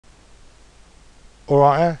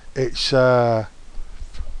Alright, it's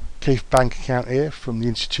Keith bank account here from the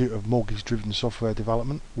Institute of Mortgage Driven Software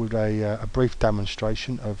Development with a brief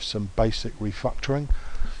demonstration of some basic refactoring.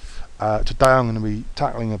 Today I'm going to be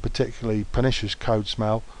tackling a particularly pernicious code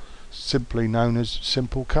smell, simply known as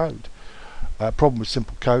simple code. Problem with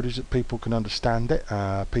simple code is that people can understand it,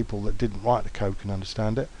 people that didn't write the code can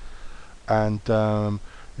understand it, and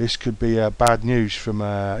this could be bad news from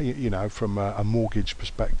a mortgage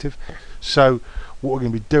perspective. So what we're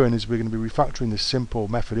going to be doing is we're going to be refactoring this simple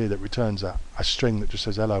method here that returns a string that just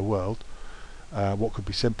says hello world. What could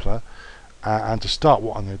be simpler? And to start,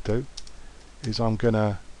 what I'm going to do is I'm going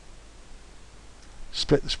to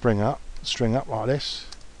split the string up like this.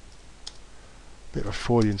 Bit of a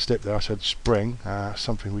Freudian slip there, I said spring,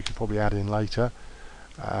 something we could probably add in later.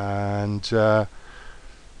 And so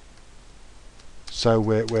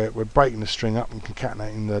we're breaking the string up and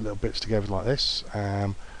concatenating the little bits together like this.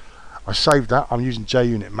 I saved that. I'm using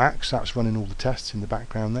JUnit Max. That's running all the tests in the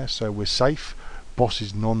background there, so we're safe. Boss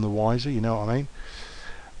is none the wiser, you know what I mean.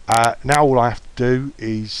 Now all I have to do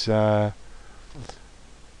is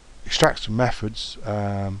extract some methods.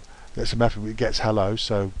 That's a method that gets hello,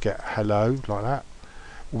 so get hello like that.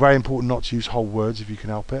 Very important not to use whole words if you can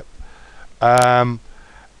help it. And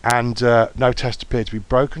no tests appear to be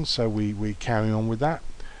broken, so we carry on with that.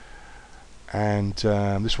 And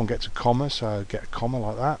this one gets a comma, so get a comma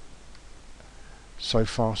like that. So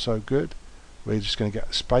far so good. We're just going to get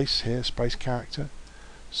a space here, space character,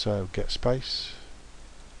 so get space,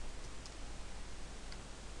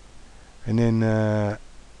 and then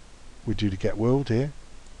we do the get world here,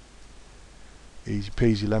 easy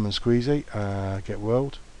peasy lemon squeezy, get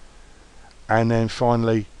world, and then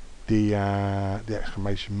finally the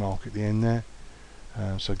exclamation mark at the end there,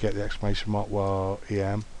 so get the exclamation mark while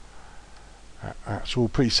EM. That's all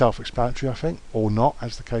pretty self-explanatory, I think, or not,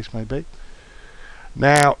 as the case may be.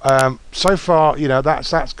 Now, so far, you know,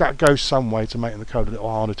 that goes some way to making the code a little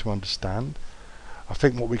harder to understand. I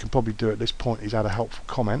think what we can probably do at this point is add a helpful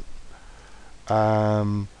comment.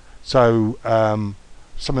 Something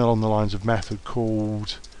along the lines of method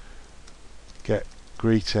called get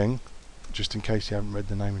greeting, just in case you haven't read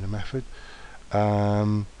the name of the method.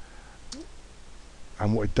 And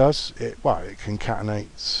what it does, it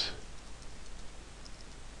concatenates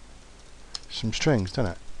some strings,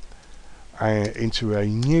 doesn't it? Into a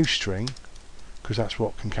new string, because that's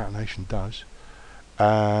what concatenation does,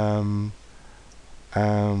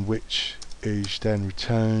 which is then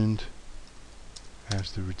returned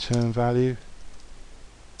as the return value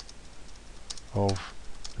of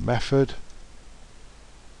the method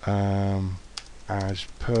as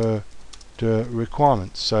per the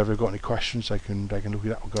requirements. So if they've got any questions, they can look at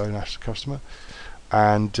that or go and ask the customer.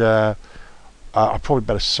 And I probably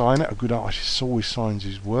better sign it. A good artist always signs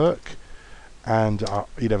his work. And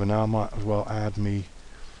you never know, I might as well add me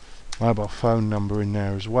mobile phone number in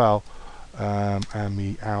there as well, and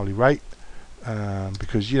me hourly rate,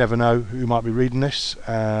 because you never know who might be reading this.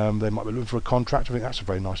 They might be looking for a contract. I think that's a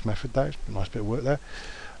very nice method there. It's a nice bit of work there,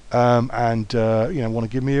 and you know, want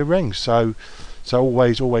to give me a ring. So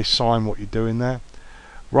always sign what you're doing there.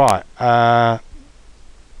 Right, 99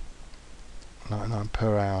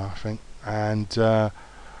 per hour, I think, and.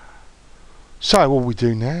 So what we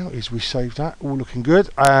do now is we save that, all looking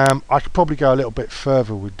good. I could probably go a little bit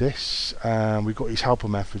further with this. We've got these helper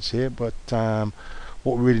methods here, but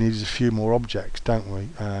what we really need is a few more objects, don't we?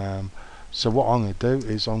 So what I'm going to do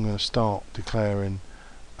is I'm going to start declaring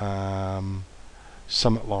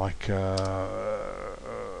something like, well,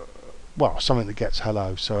 something that gets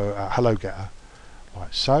hello. So hello getter,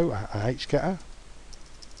 like so, an H getter.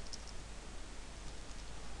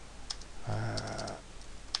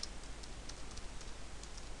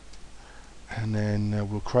 And then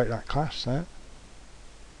we'll create that class there.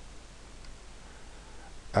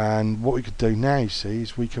 And what we could do now, you see,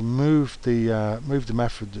 is we can move the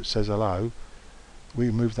method that says hello. We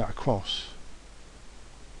can move that across.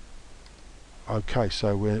 Okay,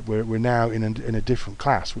 so we're now in a different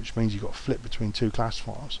class, which means you've got to flip between two class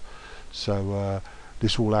files. So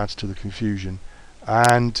this all adds to the confusion.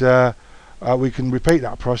 And we can repeat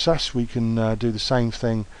that process. We can do the same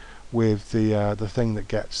thing with the thing that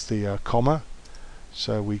gets the comma.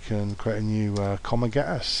 So we can create a new comma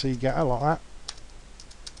getter, C getter, like that.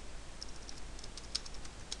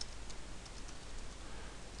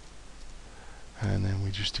 And then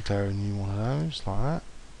we just declare a new one of those, like that.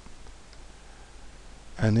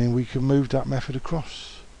 And then we can move that method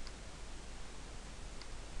across.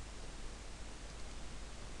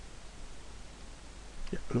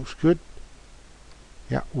 Yeah, looks good.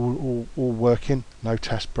 Yeah, all working, no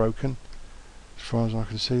test broken as far as I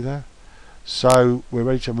can see there. So we're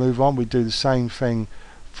ready to move on. We do the same thing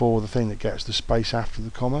for the thing that gets the space after the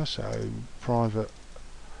comma, so private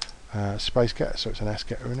space getter, so it's an S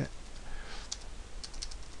getter in it.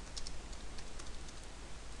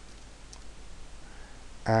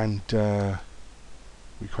 And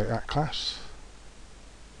we create that class.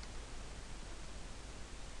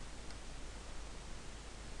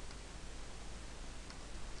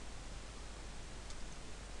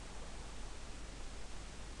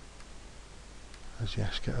 There's the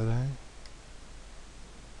S getter there.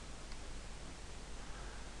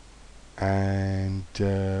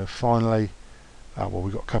 And finally, well,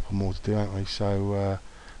 we've got a couple more to do, haven't we? So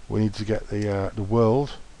we need to get the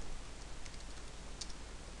world.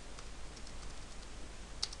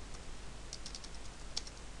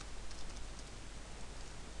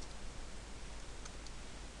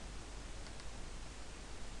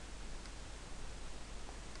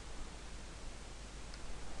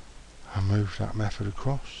 And move that method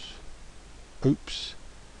across. Oops.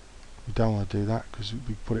 We don't want to do that because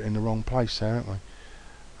we put it in the wrong place there, haven't we?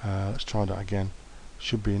 Let's try that again.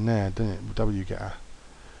 Should be in there, doesn't it? W getter.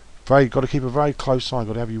 Got to keep a very close eye.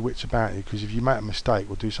 Got to have your wits about you, because if you make a mistake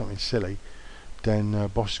or do something silly, then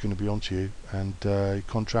boss is going to be onto you, and your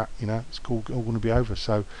contract, it's all going to be over.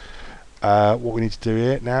 So what we need to do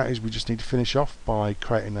here now is we just need to finish off by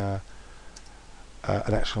creating an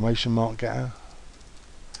exclamation mark getter.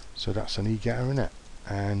 So that's an E getter in it,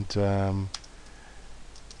 and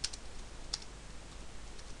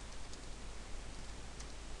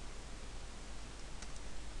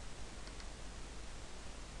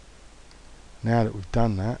now that we've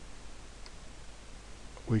done that,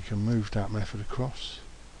 we can move that method across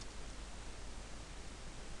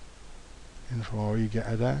into our E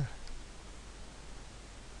getter there.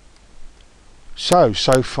 So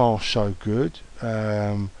far so good.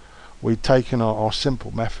 We've taken our simple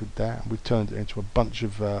method there and we've turned it into a bunch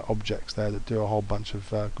of objects there that do a whole bunch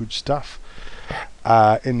of good stuff.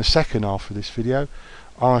 In the second half of this video,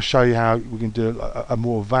 I'll show you how we can do a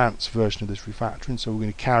more advanced version of this refactoring. So we're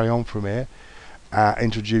going to carry on from here,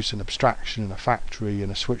 introduce an abstraction and a factory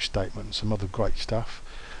and a switch statement and some other great stuff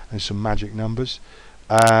and some magic numbers,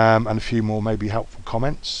 and a few more maybe helpful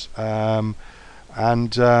comments, and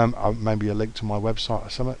maybe a link to my website or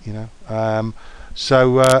something,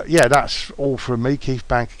 So yeah, that's all from me, Keith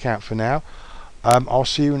Bank Account, for now. I'll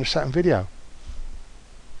see you in the second video.